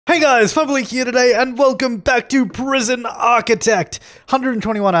Hey guys, Flabaliki here today, and welcome back to Prison Architect.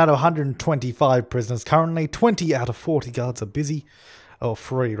 121 out of 125 prisoners currently. 20 out of 40 guards are busy, or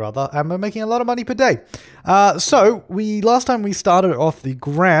free rather, and we're making a lot of money per day. So last time we started off the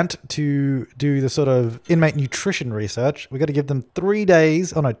grant to do the sort of inmate nutrition research. We got to give them 2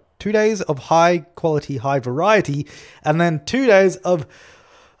 days of high quality, high variety, and then 2 days of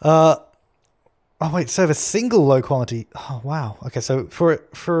oh wait, serve a single low quality. Oh wow. Okay, so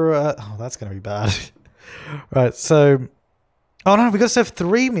oh, that's gonna be bad. Right, so oh no, we gotta serve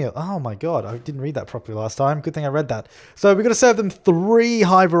 3 meals. Oh my god, I didn't read that properly last time. Good thing I read that. So we gotta serve them 3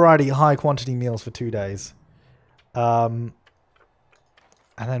 high variety, high quantity meals for 2 days. And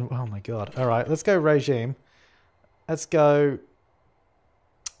then oh my god. Alright, let's go regime. Let's go.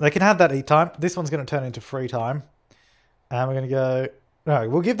 They can have that eat time. This one's gonna turn into free time. And we're gonna go. No,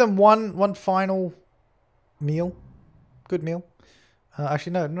 we'll give them one final meal. Good meal.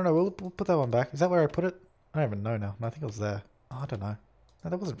 Actually, no, we'll put that one back. Is that where I put it? I don't even know now. No, I think it was there. Oh, I don't know. No,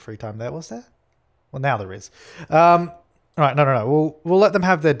 there wasn't free time there, was there? Well, now there is. Alright, no. We'll let them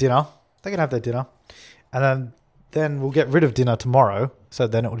have their dinner. They can have their dinner. And then we'll get rid of dinner tomorrow. So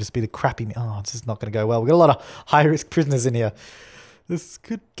then it will just be the crappy meal. Oh, this is not going to go well. We've got a lot of high-risk prisoners in here. This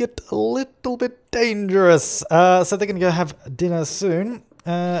could get a little bit dangerous. So they're going to go have dinner soon.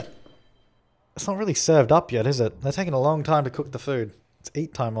 It's not really served up yet, is it? They're taking a long time to cook the food. It's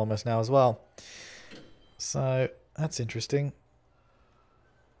eat time almost now as well. So that's interesting.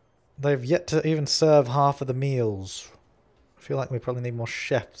 They've yet to even serve half of the meals. I feel like we probably need more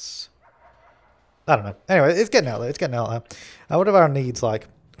chefs. I don't know. Anyway, it's getting out there. It's getting out there. What are our needs like?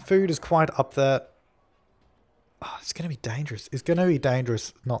 Food is quite up there. Oh, it's going to be dangerous. It's going to be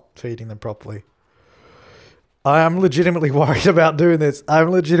dangerous not feeding them properly. I am legitimately worried about doing this.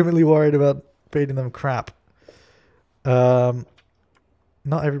 I'm legitimately worried about feeding them crap. Not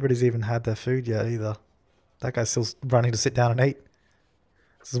everybody's even had their food yet either. That guy's still running to sit down and eat.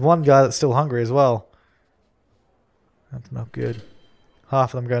 There's one guy that's still hungry as well. That's not good.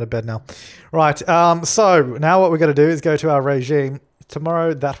 Half of them going to bed now. Right, so now what we're going to do is go to our regime.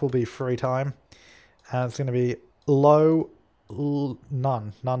 Tomorrow that will be free time. And it's going to be no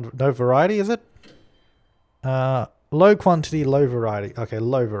variety, is it? Low quantity, low variety. Okay,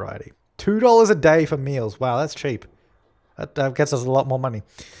 low variety. $2 a day for meals. Wow, that's cheap. That gets us a lot more money.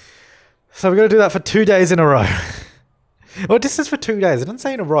 So we're going to do that for 2 days in a row. Well, this is for 2 days. It doesn't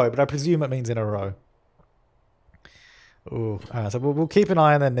say in a row, but I presume it means in a row. Ooh, so we'll keep an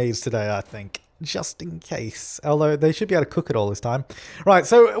eye on their needs today, I think. Just in case. Although they should be able to cook it all this time. Right,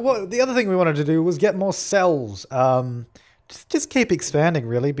 so the other thing we wanted to do was get more cells. Just keep expanding,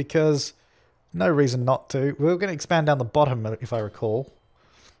 really, because no reason not to. We're going to expand down the bottom, if I recall.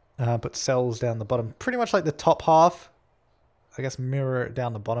 Put cells down the bottom. Pretty much like the top half. I guess mirror it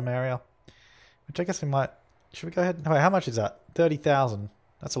down the bottom area. Which I guess we might... Should we go ahead? Wait, how much is that? 30,000.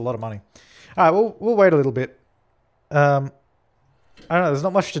 That's a lot of money. Alright, we'll wait a little bit. I don't know, there's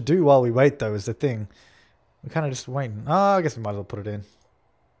not much to do while we wait, though, is the thing. We're kind of just waiting. Oh, I guess we might as well put it in.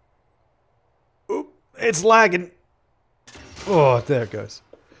 Oop, it's lagging. Oh, there it goes.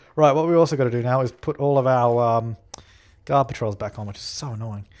 Right, what we also got to do now is put all of our guard patrols back on, which is so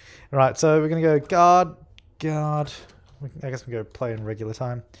annoying. Right, so we're going to go guard. I guess we go play in regular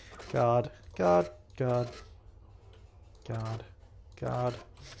time. Guard. Guard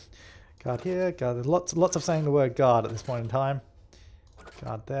here, guard. There's lots of saying the word guard at this point in time.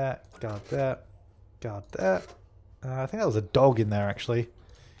 Guard there, guard there, guard there. I think that was a dog in there actually.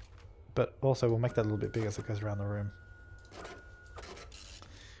 But also we'll make that a little bit bigger so it goes around the room.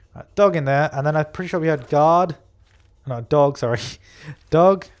 Right, dog in there, and then I'm pretty sure we had guard. No, dog, sorry.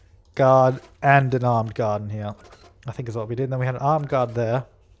 Dog, guard, and an armed guard in here. I think is what we did. And then we had an armed guard there.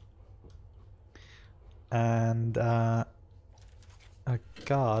 And a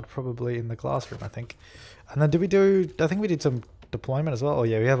guard probably in the classroom, I think. And then did we do... I think we did some deployment as well. Oh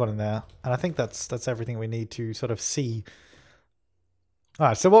yeah, we have one in there. And I think that's everything we need to sort of see.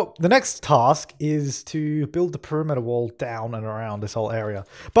 Alright, so the next task is to build the perimeter wall down and around this whole area.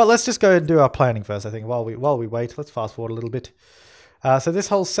 But let's just go ahead and do our planning first, I think. While we wait, let's fast forward a little bit. So this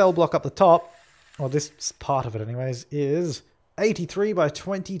whole cell block up the top, or this part of it anyways, is 83 by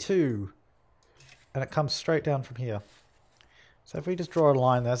 22. And it comes straight down from here. So if we just draw a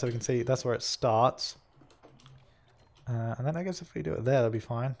line there so we can see that's where it starts. And then I guess if we do it there, that'll be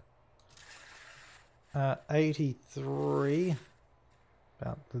fine. 83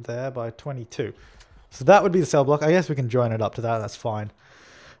 about there by 22. So that would be the cell block. I guess we can join it up to that. That's fine.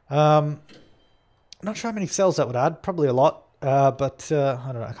 Not sure how many cells that would add. Probably a lot. But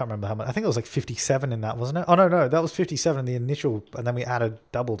I don't know. I can't remember how much. I think it was like 57 in that, wasn't it? Oh, no. That was 57 in the initial, and then we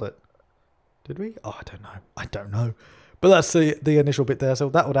doubled it. Did we? Oh, I don't know. But that's the initial bit there. So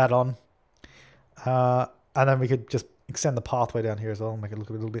that would add on. And then we could just extend the pathway down here as well, make it look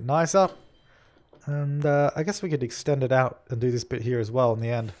a little bit nicer. And I guess we could extend it out and do this bit here as well in the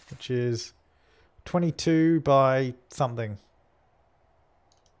end, which is 22 by something.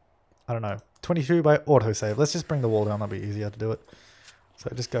 I don't know. 22 by autosave. Let's just bring the wall down. That'll be easier to do it. So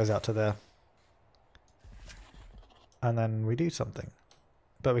it just goes out to there. And then we do something.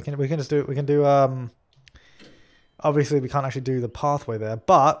 But we can just do it. We can do obviously we can't actually do the pathway there,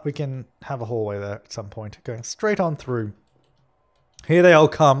 but we can have a hallway there at some point going straight on through. Here they all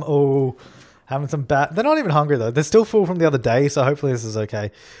come. Oh, having some they're not even hungry though. They're still full from the other day, so hopefully this is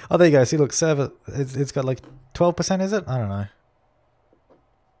okay. Oh, there you go. See, look, server. It's got like 12%. Is it? I don't know.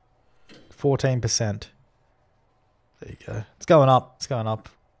 14%. There you go. It's going up. It's going up.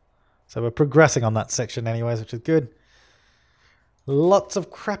 So we're progressing on that section anyways, which is good. Lots of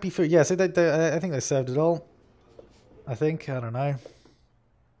crappy food. Yeah, so I think they served it all. I think. I don't know.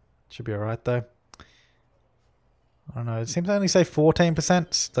 Should be alright though. I don't know. It seems to only say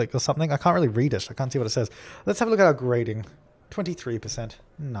 14% like or something. I can't really read it. I can't see what it says. Let's have a look at our grading. 23%.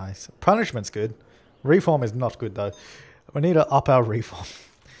 Nice. Punishment's good. Reform is not good though. We need to up our reform.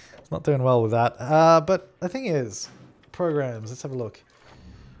 Not doing well with that. But the thing is, programs. Let's have a look.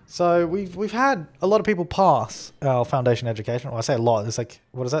 So we've had a lot of people pass our foundation education. Well, I say a lot. It's like,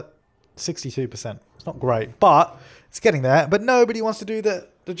 what is that? 62%. It's not great, but it's getting there. But nobody wants to do the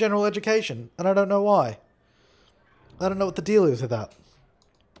general education, and I don't know why. I don't know what the deal is with that.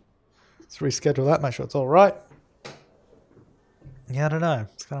 Let's reschedule that. Make sure it's all right. Yeah, I don't know.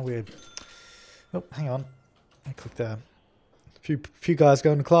 It's kind of weird. Oh, hang on. I click there. Few guys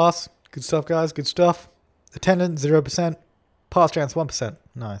going to class. Good stuff, guys. Good stuff. Attendance 0%. Pass chance 1%.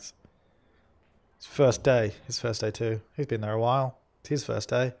 Nice. His first day. His first day too. He's been there a while. It's his first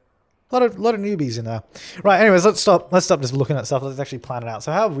day. A lot of newbies in there. Right. Anyways, let's stop just looking at stuff. Let's actually plan it out.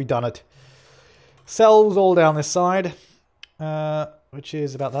 So how have we done it? Cells all down this side, which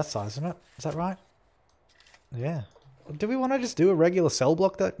is about that size, isn't it? Is that right? Yeah. Do we want to just do a regular cell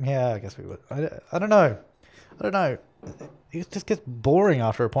block though? Yeah, I guess we would. I don't know. I don't know. It just gets boring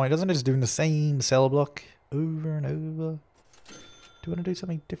after a point, doesn't it? Just doing the same cell block over and over. Do you want to do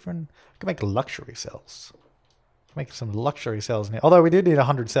something different? We can make luxury cells. Make some luxury cells in here. Although we do need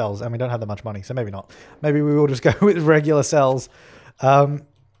 100 cells and we don't have that much money, so maybe not. Maybe we will just go with regular cells.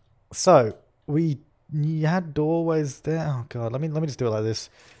 So we had doorways there. Oh god, let me just do it like this.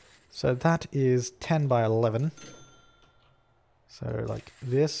 So that is 10 by 11. So like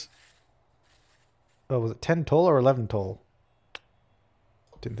this. Oh, was it 10 tall or 11 tall?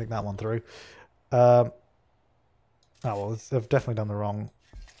 Didn't think that one through. Oh, well, they've definitely done the wrong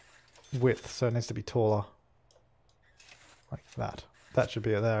width, so it needs to be taller. Like that. That should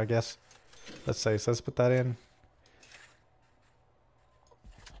be it there, I guess. Let's see, so let's put that in.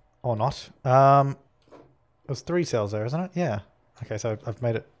 Or not. There's 3 cells there, isn't it? Yeah. Okay, so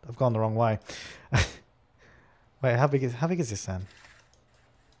I've gone the wrong way. Wait, how big is this then?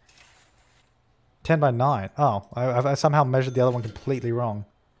 10 by 9. Oh, I somehow measured the other one completely wrong.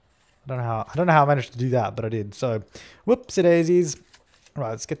 I don't know how I managed to do that, but I did. So, whoopsie daisies.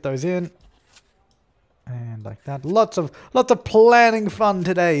 Right, let's get those in. And like that. Lots of planning fun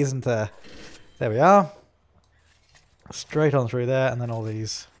today, isn't there? There we are. Straight on through there, and then all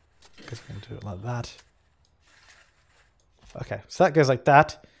these. Because we're going to do it like that. Okay, so that goes like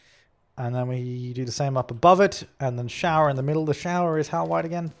that. And then we do the same up above it, and then shower in the middle. The shower is how wide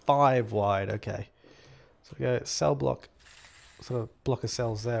again? 5 wide, okay. So we go cell block, sort of block of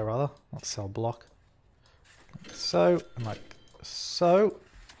cells there rather, not cell block. Like so, and like so.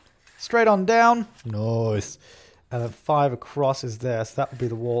 Straight on down, nice. And then 5 across is there, so that would be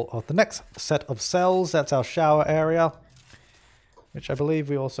the wall of the next set of cells. That's our shower area, which I believe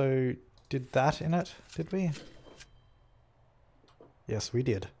we also did that in it, did we? Yes, we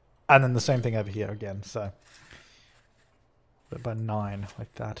did. And then the same thing over here again, so. But by 9,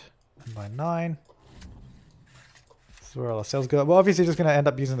 like that. And by 9. This is where all our cells go. We're obviously just going to end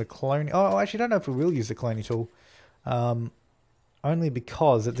up using the cloning. Oh, I actually don't know if we will use the cloning tool. Only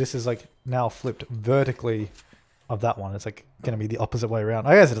because this is like now flipped vertically of that one. It's like going to be the opposite way around.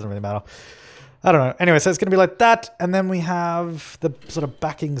 I guess it doesn't really matter. I don't know. Anyway, so it's going to be like that. And then we have the sort of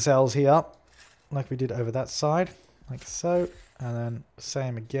backing cells here. Like we did over that side. Like so. And then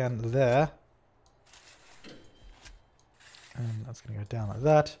same again there. And that's going to go down like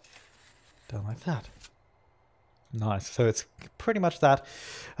that. Down like that. Nice. So it's pretty much that.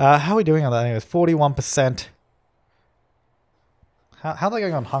 How are we doing on that anyways? 41%. How are they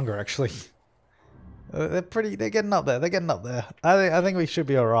going on hunger, actually? They're getting up there. They're getting up there. I think we should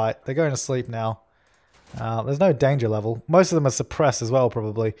be alright. They're going to sleep now. There's no danger level. Most of them are suppressed as well,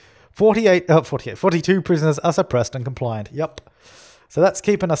 probably. 42 prisoners are suppressed and compliant. Yep. So that's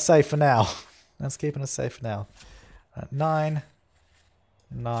keeping us safe for now. That's keeping us safe for now. 9.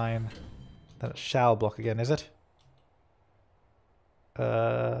 Then it's shower block again, is it? Is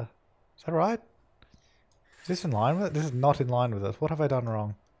that right? Is this in line with it? This is not in line with it. What have I done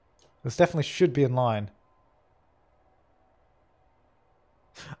wrong? This definitely should be in line.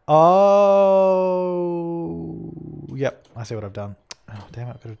 Oh, yep. I see what I've done. Oh, damn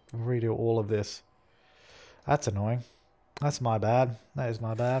it. I've got to redo all of this. That's annoying. That's my bad. That is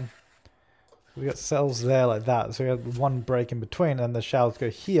my bad. We got cells there like that. So we have one break in between and the showers go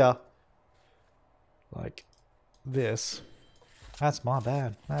here. Like this. That's my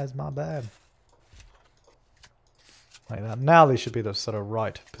bad. That is my bad. Like that. Now these should be the sort of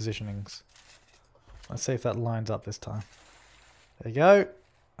right positionings. Let's see if that lines up this time. There you go.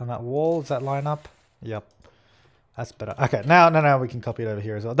 And that wall, does that line up? Yep. That's better. Okay, now we can copy it over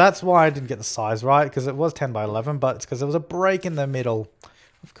here as well. That's why I didn't get the size right, because it was 10 by 11, but it's because there was a break in the middle.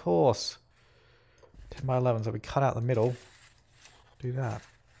 Of course. 10 by 11, so we cut out the middle. Do that.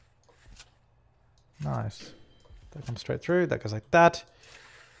 Nice. That comes straight through. That goes like that.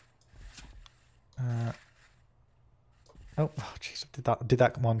 Oh, jeez, did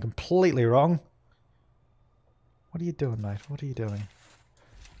that one completely wrong. What are you doing, mate? What are you doing?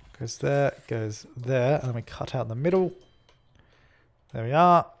 Goes there, and then we cut out the middle. There we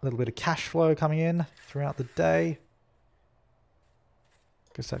are. A little bit of cash flow coming in throughout the day.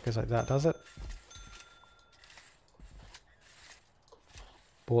 Guess that goes like that, does it?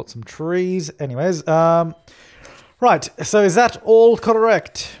 Bought some trees. Anyways, right. So is that all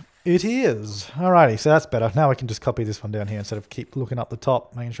correct? It is. Alrighty, so that's better. Now we can just copy this one down here instead of keep looking up the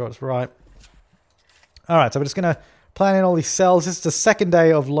top, making sure it's right. Alright, so we're just going to plan in all these cells. This is the second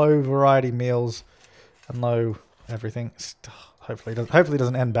day of low variety meals and low everything. Hopefully it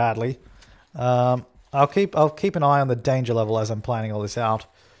doesn't end badly. I'll keep an eye on the danger level as I'm planning all this out.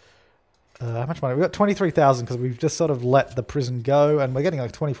 How much money? We've got 23,000 because we've just sort of let the prison go, and we're getting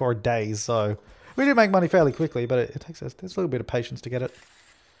like 24 days, so we do make money fairly quickly, but it takes us, there's a little bit of patience to get it.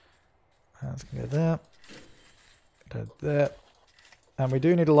 That's going to go there. Go there. And we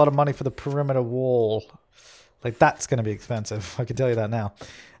do need a lot of money for the perimeter wall. Like, that's going to be expensive. I can tell you that now.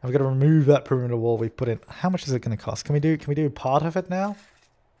 And we've got to remove that perimeter wall we've put in. How much is it going to cost? Can we do part of it now?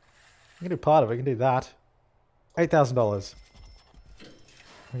 We can do part of it. We can do that. $8,000.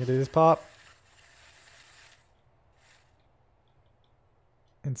 We can do this part.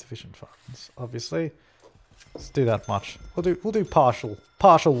 Insufficient funds, obviously. Let's do that much. We'll do partial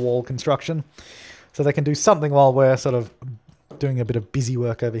wall construction, so they can do something while we're sort of doing a bit of busy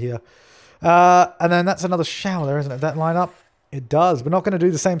work over here. And then that's another shower there, isn't it? That line up? It does. We're not going to do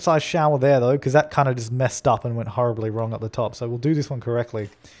the same size shower there though, because that kind of just messed up and went horribly wrong at the top. So we'll do this one correctly.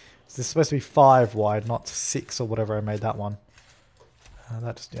 So this is supposed to be 5 wide, not 6 or whatever I made that one.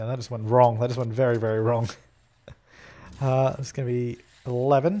 That just went wrong. That just went very, very wrong. It's going to be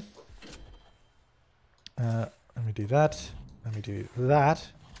 11. Let me do that. Let me do that.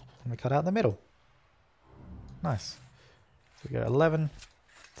 And we cut out the middle. Nice. So we go 11.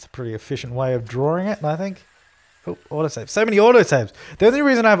 It's a pretty efficient way of drawing it, I think. Oh, autosave. So many autosaves. The only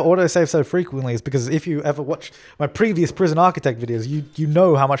reason I have autosave so frequently is because if you ever watch my previous Prison Architect videos, you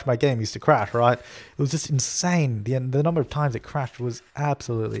know how much my game used to crash, right? It was just insane. The number of times it crashed was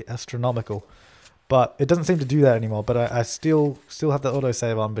absolutely astronomical. But it doesn't seem to do that anymore. But I still have the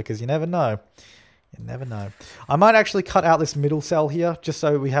autosave on because you never know. You never know. I might actually cut out this middle cell here just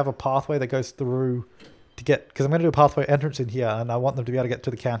so we have a pathway that goes through to get... Because I'm going to do a pathway entrance in here and I want them to be able to get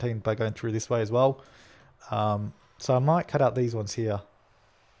to the canteen by going through this way as well. So I might cut out these ones here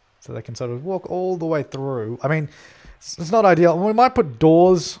so they can sort of walk all the way through. I mean, it's not ideal. We might put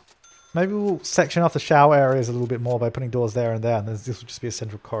doors. Maybe we'll section off the shower areas a little bit more by putting doors there and there. And this will just be a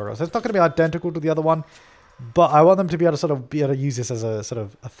central corridor. So it's not going to be identical to the other one. But I want them to be able to use this as a sort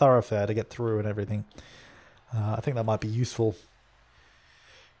of a thoroughfare to get through and everything. I think that might be useful.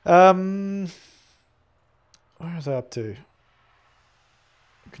 Where was I up to?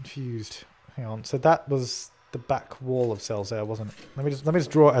 I'm confused. Hang on. So that was the back wall of cells there, wasn't it? Let me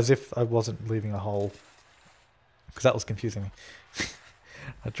just draw it as if I wasn't leaving a hole, because that was confusing me.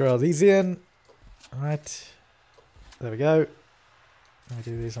 I draw these in. All right. There we go. Let me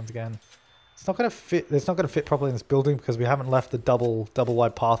do these ones again. It's not going to fit. It's not going to fit properly in this building because we haven't left the double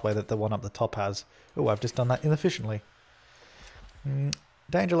wide pathway that the one up the top has. Oh, I've just done that inefficiently.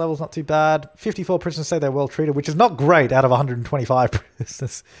 Danger level's not too bad. 54 prisoners say they're well treated, which is not great out of 125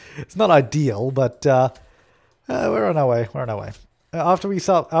 prisoners. It's not ideal, but we're on our way. We're on our way. After we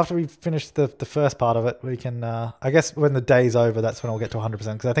finish the first part of it, we can. I guess when the day's over, that's when I'll get to 100%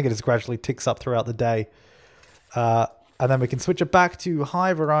 because I think it just gradually ticks up throughout the day, and then we can switch it back to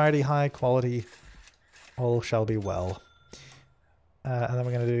high variety, high quality. All shall be well. And then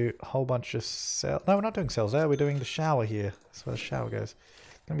we're going to do a whole bunch of cells. No, we're not doing cells there. We're doing the shower here. That's where the shower goes.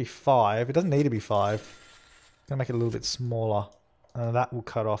 It's going to be 5. It doesn't need to be 5. I'm going to make it a little bit smaller. And that will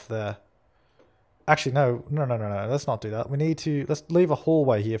cut off there. Actually, no. Let's not do that. We need to... Let's leave a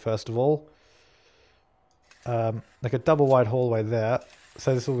hallway here, first of all. Like a double wide hallway there.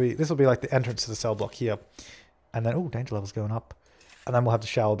 So this will be like the entrance to the cell block here. And then... Oh, danger level's going up. And then we'll have the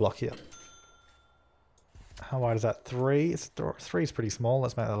shower block here. How wide is that? 3? 3 is pretty small.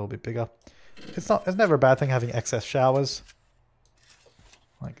 Let's make that a little bit bigger. It's never a bad thing having excess showers.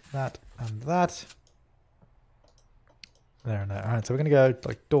 Like that and that. There and there. Alright, so we're going to go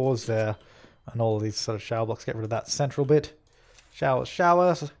like doors there. And all of these sort of shower blocks. Get rid of that central bit.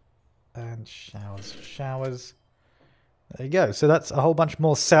 Showers. And showers. There you go. So that's a whole bunch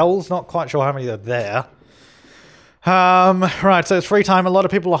more cells. Not quite sure how many are there. Right, so it's free time. A lot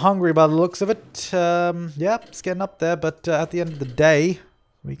of people are hungry by the looks of it. Yeah, it's getting up there. But at the end of the day,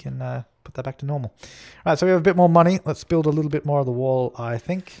 we can put that back to normal. Right, so we have a bit more money. Let's build a little bit more of the wall, I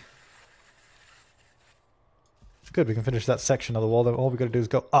think. Good, we can finish that section of the wall. Then all we've got to do is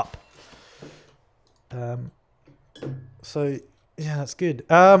go up. So, yeah, that's good.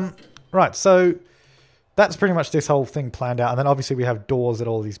 Right, so that's pretty much this whole thing planned out. And then obviously we have doors at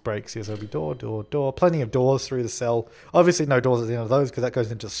all these breaks here. So it'll be door, door, door. Plenty of doors through the cell. Obviously no doors at the end of those because that goes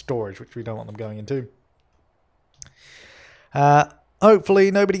into storage, which we don't want them going into.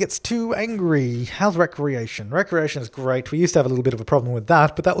 Hopefully nobody gets too angry. How's recreation? Recreation is great. We used to have a little bit of a problem with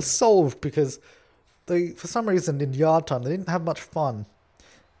that, but that was solved because for some reason in yard time they didn't have much fun.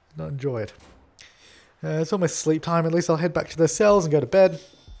 Did not enjoy it. It's almost sleep time. At least I'll head back to their cells and go to bed.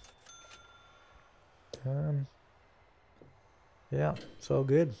 Yeah, it's all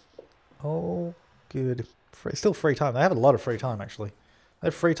good. All good. Still free time. They have a lot of free time, actually. They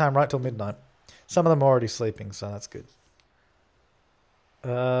have free time right till midnight. Some of them are already sleeping, so that's good.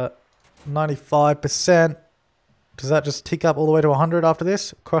 95%. Does that just tick up all the way to 100 after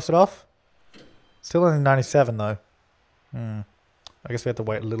this? Cross it off? Still only 97, though. I guess we have to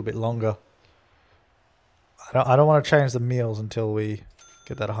wait a little bit longer. I don't want to change the meals until we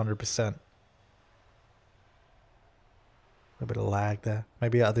get that 100%. A bit of lag there.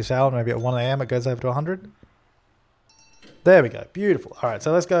 Maybe at this hour, maybe at 1 AM it goes over to 100. There we go. Beautiful. All right,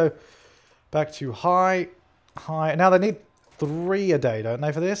 so let's go back to high. Now they need 3 a day, don't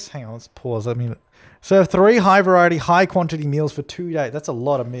they, for this? Hang on, let's pause. So 3 high variety, high quantity meals for 2 days. That's a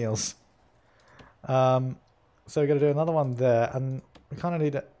lot of meals. So we're going to do another one there. And we kind of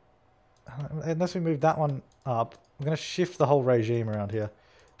need to... Unless we move that one up, I'm going to shift the whole regime around here.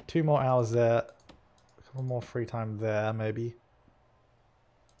 2 more hours there. A couple more free time there, maybe.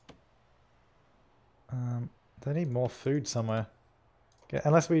 They need more food somewhere. Okay,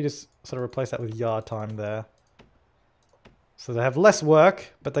 unless we just sort of replace that with yard time there. So they have less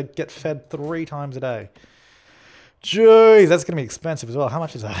work, but they get fed 3 times a day. Jeez, that's going to be expensive as well. How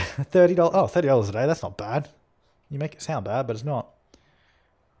much is that? $30? Oh, $30 a day. That's not bad. You make it sound bad, but it's not.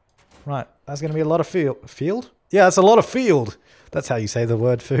 Right, that's going to be a lot of field? Yeah, that's a lot of field. That's how you say the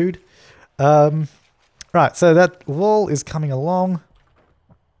word food. Right, so that wall is coming along.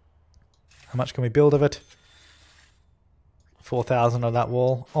 How much can we build of it? 4,000 on that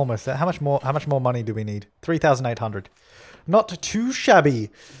wall. Almost there. How much more money do we need? 3,800. Not too shabby.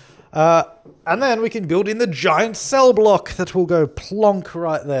 And then we can build in the giant cell block that will go plonk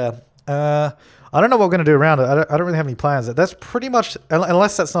right there. I don't know what we're going to do around it. I don't really have any plans. That's pretty much,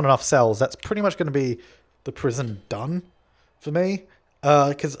 unless that's not enough cells, that's pretty much going to be the prison done for me.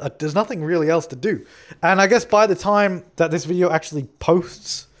 Because there's nothing really else to do. And I guess by the time that this video actually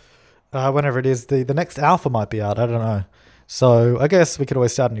posts, whenever it is, the next alpha might be out. I don't know. So I guess we could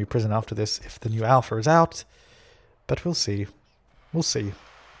always start a new prison after this if the new alpha is out. But we'll see. We'll see.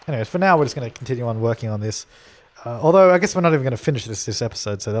 Anyways, for now we're just going to continue on working on this. Although I guess we're not even going to finish this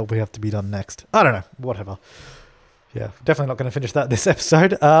episode, so that'll have to be done next. I don't know. Whatever. Yeah, definitely not going to finish that this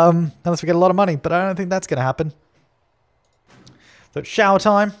episode. Unless we get a lot of money, but I don't think that's going to happen. So it's shower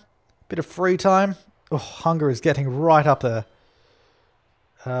time. Bit of free time. Oh, hunger is getting right up there.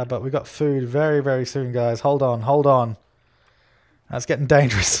 But we got food very, very soon, guys. Hold on, hold on. That's getting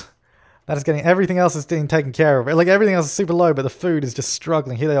dangerous. That is getting... Everything else is being taken care of. Like, everything else is super low, but the food is just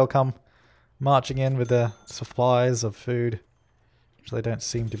struggling. Here they all come marching in with the supplies of food. which they don't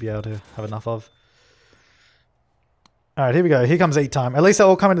seem to be able to have enough of. Alright, here we go. Here comes eat time. At least they'll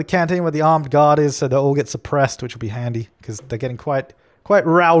all come into the canteen where the armed guard is, so they'll all get suppressed, which will be handy, because they're getting quite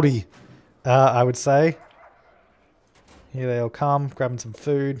rowdy, I would say. Here they all come, grabbing some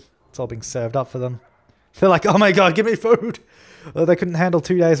food. It's all being served up for them. They're like, oh my god, give me food! Well, they couldn't handle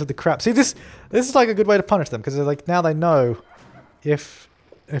 2 days with the crap. See, this is like a good way to punish them, because they're like, now they know if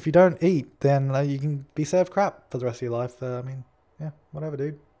you don't eat, then you can be served crap for the rest of your life. I mean, yeah, whatever,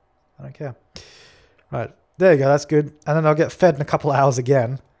 dude. I don't care. Right. There you go, that's good. And then they'll get fed in a couple hours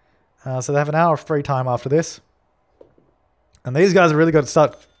again. So they have an hour of free time after this. And these guys are really got to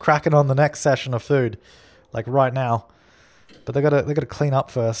start cracking on the next session of food. Like right now. But they gotta clean up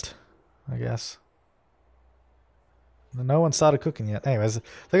first, I guess. No one started cooking yet. Anyways,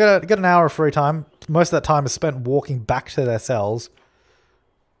 they get an hour of free time. Most of that time is spent walking back to their cells.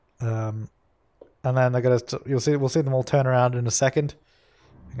 And then they're gonna we'll see them all turn around in a second.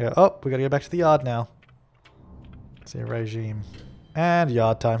 And go, oh, we gotta go back to the yard now. See a regime. And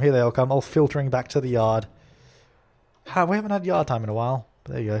yard time. Here they all come, all filtering back to the yard. We haven't had yard time in a while.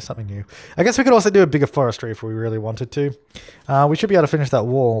 But there you go, something new. I guess we could also do a bigger forestry if we really wanted to. We should be able to finish that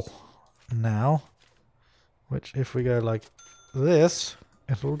wall now. Which, if we go like this,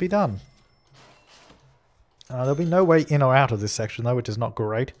 it will be done. There'll be no way in or out of this section though, which is not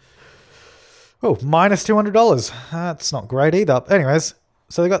great. Oh, minus $200. That's not great either. Anyways.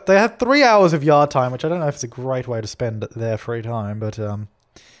 So they have 3 hours of yard time, which I don't know if it's a great way to spend their free time, but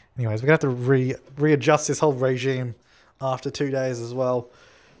anyways, we're gonna have to readjust this whole regime after 2 days as well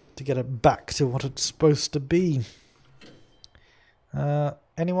to get it back to what it's supposed to be.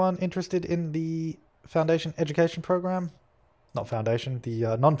 Anyone interested in the Foundation Education program? Not Foundation,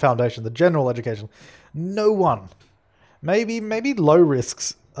 the non-Foundation, the general education. No one. Maybe low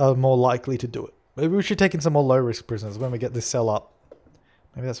risks are more likely to do it. Maybe we should take in some more low risk prisoners when we get this cell up.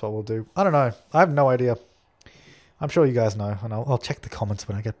 Maybe that's what we'll do. I don't know. I have no idea. I'm sure you guys know, and I'll check the comments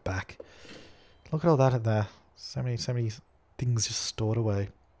when I get back. Look at all that in there. So many things just stored away.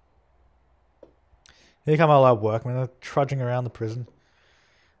 Here come all our workmen. They're trudging around the prison.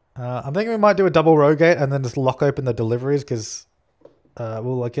 I'm thinking we might do a double row gate and then just lock open the deliveries, because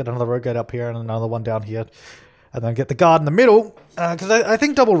we'll like get another row gate up here and another one down here. And then get the guard in the middle. Because I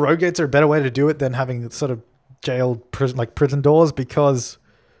think double row gates are a better way to do it than having sort of jailed prison doors, because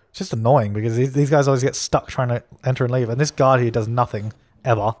it's just annoying, because these guys always get stuck trying to enter and leave, and this guard here does nothing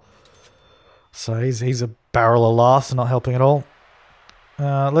ever. So he's a barrel of laughs, not helping at all.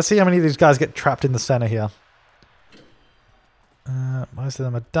 Let's see how many of these guys get trapped in the center here. Most of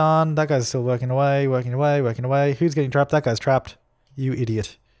them are done. That guy's still working away. Who's getting trapped? That guy's trapped. You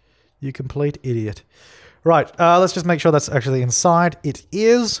idiot. You complete idiot. Right, let's just make sure that's actually inside. It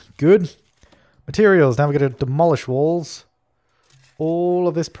is. Good. Materials. Now we're going to demolish walls. All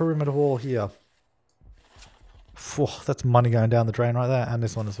of this perimeter wall here. Phew, that's money going down the drain right there. And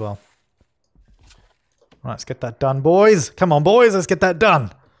this one as well. Right, let's get that done, boys. Come on, boys. Let's get that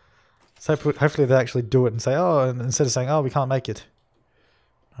done. So hopefully they actually do it and say, oh, and instead of saying, oh, we can't make it.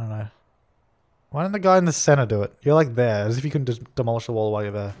 I don't know. Why didn't the guy in the center do it? You're like there, as if you can just demolish the wall while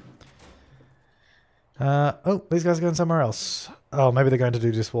you're there. Oh, these guys are going somewhere else. Oh, maybe they're going to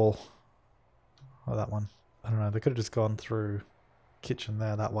do this wall. Or that one. I don't know. They could have just gone through kitchen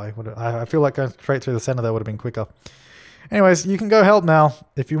there that way. I feel like going straight through the center there would have been quicker. Anyways, you can go help now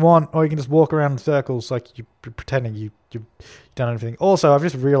if you want, or you can just walk around in circles like you're pretending you've done anything. Also, I've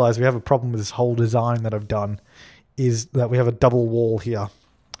just realized we have a problem with this whole design that I've done, is that we have a double wall here.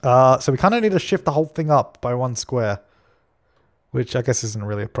 So we kind of need to shift the whole thing up by 1 square, which I guess isn't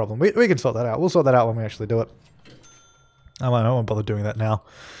really a problem. We can sort that out. We'll sort that out when we actually do it. I won't bother doing that now.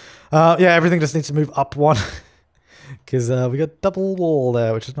 Yeah, everything just needs to move up 1. Because we got double wall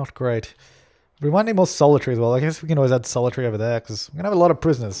there, which is not great. We might need more solitary as well. I guess we can always add solitary over there, because we're going to have a lot of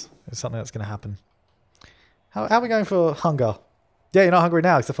prisoners. It's something that's going to happen. How are we going for hunger? Yeah, you're not hungry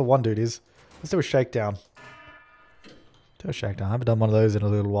now, except for one dude is. Let's do a shakedown. Do a shakedown. I haven't done one of those in a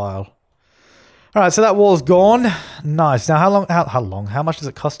little while. Alright, so that wall's gone. Nice. Now, how much does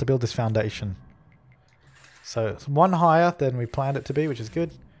it cost to build this foundation? So, it's 1 higher than we planned it to be, which is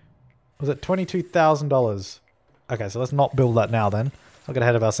good. Was it $22,000? Okay, so let's not build that now then. I'll get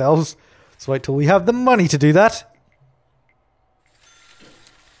ahead of ourselves. Let's wait till we have the money to do that.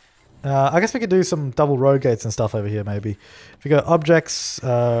 I guess we could do some double road gates and stuff over here, maybe. If we go objects,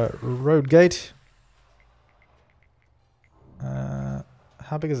 road gate.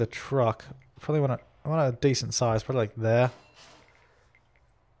 How big is a truck? Probably I want a decent size, probably like there.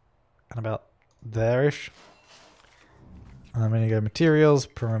 And about there-ish. And then we're going to go materials,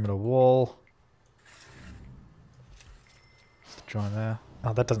 perimeter wall. join there.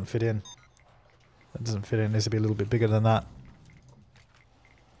 Oh, that doesn't fit in. That doesn't fit in. It needs to be a little bit bigger than that.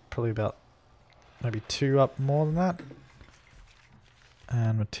 Probably about maybe 2 up more than that.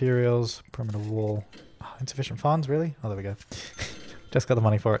 And materials, perimeter wall. Oh, insufficient funds, really? Oh, there we go. Just got the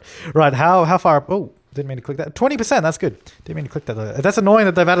money for it. Right, how far up? Oh, didn't mean to click that. 20%, that's good. Didn't mean to click that though. That's annoying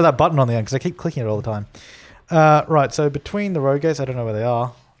that they've added that button on the end because I keep clicking it all the time. Right, so between the road gates, I don't know where they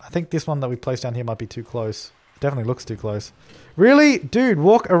are. I think this one that we placed down here might be too close. It definitely looks too close. Really? Dude,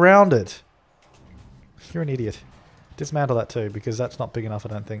 walk around it. You're an idiot. Dismantle that too, because that's not big enough, I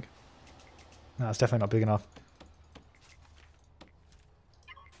don't think. No, it's definitely not big enough.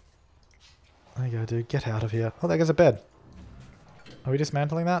 There you go, dude. Get out of here. Oh, there goes a bed. Are we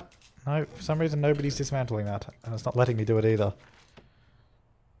dismantling that? No, for some reason nobody's dismantling that. And it's not letting me do it either.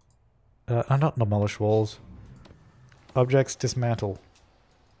 Not demolish walls. Objects dismantle.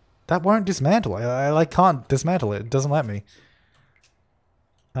 That won't dismantle. I can't dismantle it. It doesn't let me.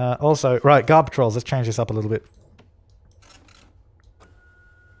 Also, right, guard patrols. Let's change this up a little bit.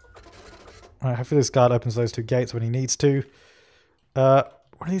 Alright, hopefully this guard opens those 2 gates when he needs to. What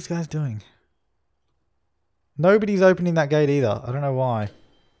are these guys doing? Nobody's opening that gate either. I don't know why.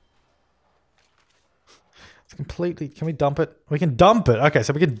 It's completely... Can we dump it? We can dump it. Okay,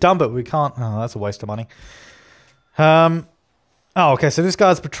 so we can dump it. We can't... Oh, that's a waste of money. Oh, okay, so this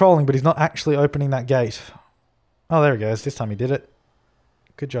guy's patrolling, but he's not actually opening that gate. Oh, there he goes. This time he did it.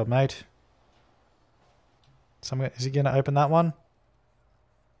 Good job, mate. Is he going to open that one?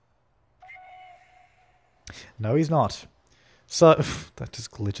 No, he's not. So, that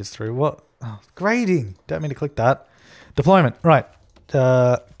just glitches through. What? Oh, grading. Don't mean to click that. Deployment. Right.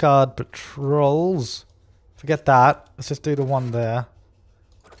 Guard patrols. Forget that. Let's just do the one there.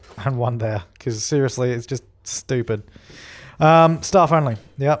 And one there. Because seriously, it's just stupid. Staff only.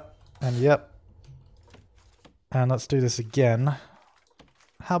 Yep. And yep. And let's do this again.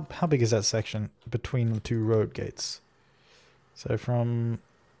 How big is that section between the 2 road gates? So from...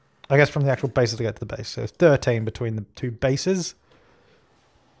 I guess from the actual bases to get to the base. So 13 between the 2 bases.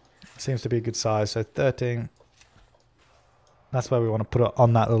 Seems to be a good size. So 13. That's where we want to put it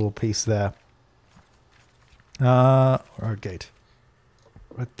on that little piece there. Road gate.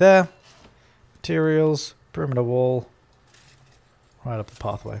 Right there. Materials. Perimeter wall. Right up the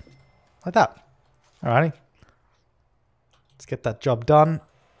pathway. Like that. Alrighty. Let's get that job done.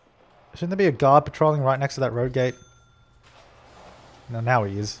 Shouldn't there be a guard patrolling right next to that road gate? No, now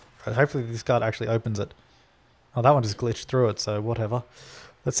he is. Hopefully this guard actually opens it. Oh, that one just glitched through it, so whatever.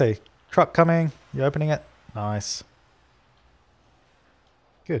 Let's see. Truck coming. You opening it? Nice.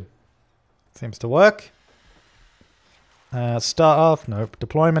 Good. Seems to work. Start off. Nope.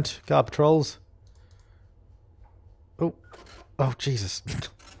 Deployment. Guard patrols. Oh. Oh, Jesus.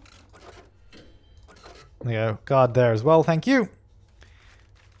 There you go. Guard there as well. Thank you.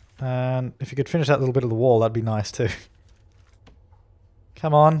 And if you could finish that little bit of the wall, that'd be nice too.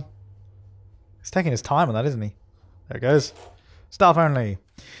 Come on. He's taking his time on that, isn't he? There it goes. Staff only.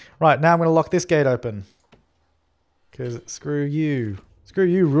 Right, now I'm going to lock this gate open. Because screw you. Screw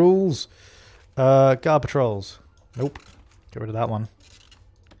you, rules. Guard patrols. Nope. Get rid of that one.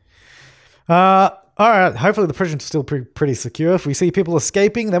 Alright, hopefully the prison's still pretty secure. If we see people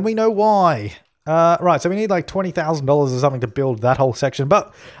escaping, then we know why. Right, so we need like $20,000 or something to build that whole section.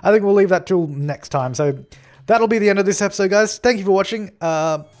 But I think we'll leave that till next time. So that'll be the end of this episode, guys. Thank you for watching.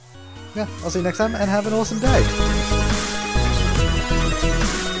 Yeah, I'll see you next time and have an awesome day.